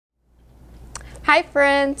Hi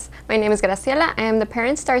friends, my name is Graciela. I am the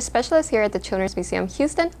Parent Star Specialist here at the Children's Museum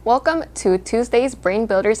Houston. Welcome to Tuesday's Brain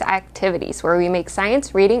Builders activities, where we make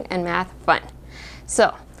science, reading, and math fun.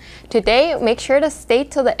 So, today make sure to stay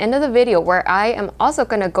till the end of the video where I am also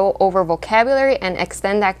going to go over vocabulary and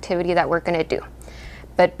extend the activity that we're going to do.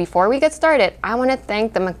 But before we get started, I want to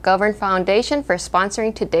thank the McGovern Foundation for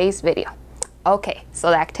sponsoring today's video. Okay, so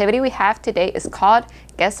the activity we have today is called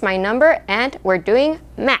Guess My Number, and we're doing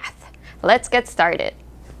math. Let's get started.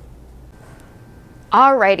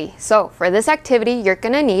 Alrighty, so for this activity, you're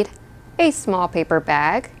gonna need a small paper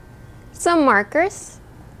bag, some markers,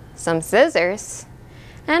 some scissors,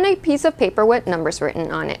 and a piece of paper with numbers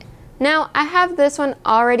written on it. Now, I have this one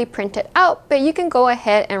already printed out, but you can go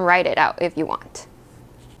ahead and write it out if you want.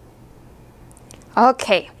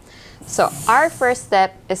 Okay, so our first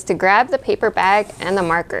step is to grab the paper bag and the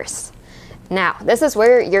markers. Now, this is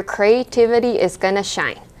where your creativity is gonna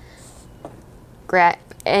shine. Grab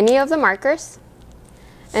any of the markers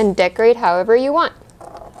and decorate however you want.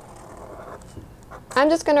 I'm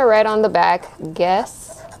just gonna write on the back,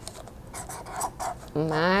 guess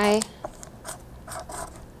my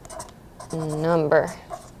number,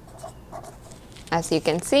 as you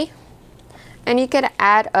can see. And you could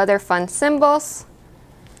add other fun symbols,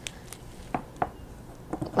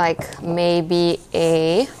 like maybe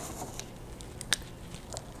a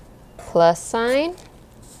plus sign,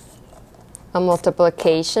 a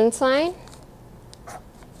multiplication sign,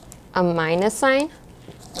 a minus sign,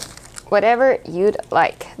 whatever you'd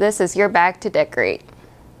like. This is your bag to decorate.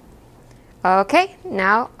 Okay,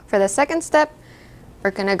 now for the second step,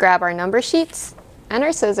 we're gonna grab our number sheets and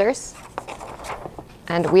our scissors,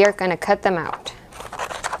 and we are gonna cut them out.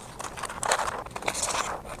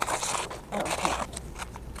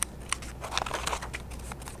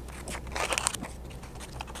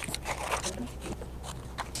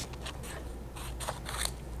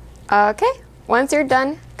 Okay, once you're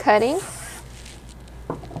done cutting,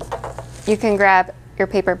 you can grab your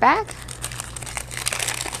paper bag,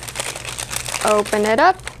 open it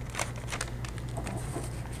up,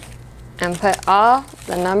 and put all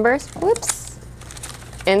the numbers, whoops,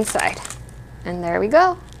 inside. And there we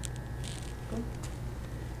go.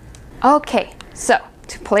 Okay, so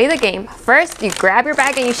to play the game, first you grab your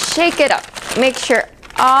bag and you shake it up. Make sure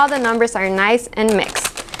all the numbers are nice and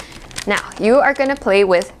mixed. Now, you are gonna play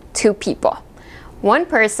with two people. One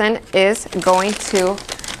person is going to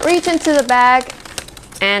reach into the bag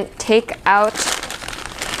and take out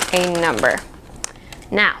a number.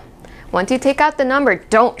 Now, once you take out the number,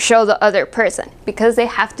 don't show the other person because they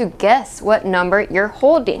have to guess what number you're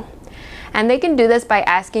holding. And they can do this by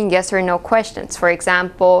asking yes or no questions. For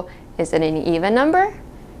example, is it an even number?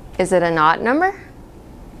 Is it an odd number?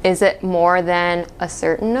 Is it more than a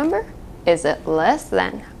certain number? Is it less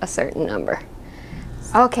than a certain number?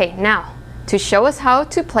 Okay, now, to show us how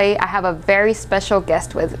to play, I have a very special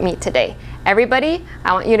guest with me today. Everybody,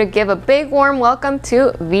 I want you to give a big warm welcome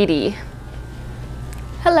to Vidi.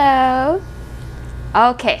 Hello.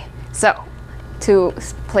 Okay, so to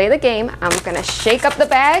play the game, I'm gonna shake up the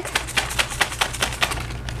bag.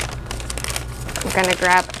 I'm gonna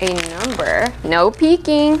grab a number. No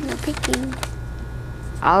peeking. No peeking.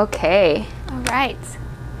 Okay. All right.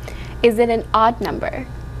 Is it an odd number?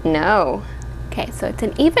 No. Okay, so it's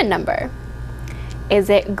an even number. Is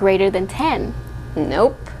it greater than 10?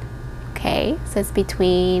 Nope. Okay, so it's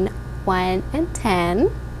between 1 and 10.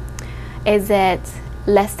 Is it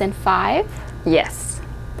less than 5? Yes.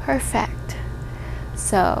 Perfect.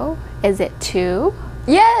 So, is it 2?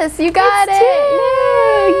 Yes, you got It's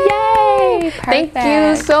it! 2! Yay! Perfect.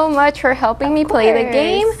 Thank you so much for helping me play the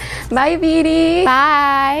game. Bye, Vidi.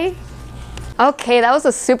 Bye. Okay, that was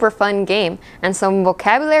a super fun game, and some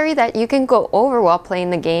vocabulary that you can go over while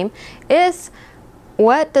playing the game is,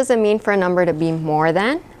 what does it mean for a number to be more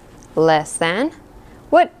than, less than,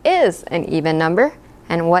 what is an even number,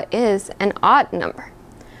 and what is an odd number.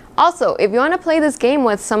 Also, if you want to play this game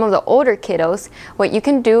with some of the older kiddos, what you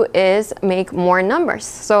can do is make more numbers.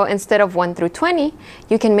 So instead of 1 through 20,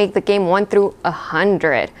 you can make the game 1 through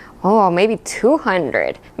 100. Oh, maybe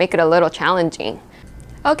 200. Make it a little challenging.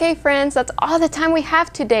 Okay friends, that's all the time we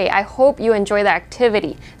have today. I hope you enjoy the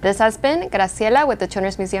activity. This has been Graciela with the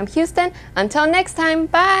Children's Museum Houston. Until next time,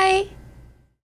 bye!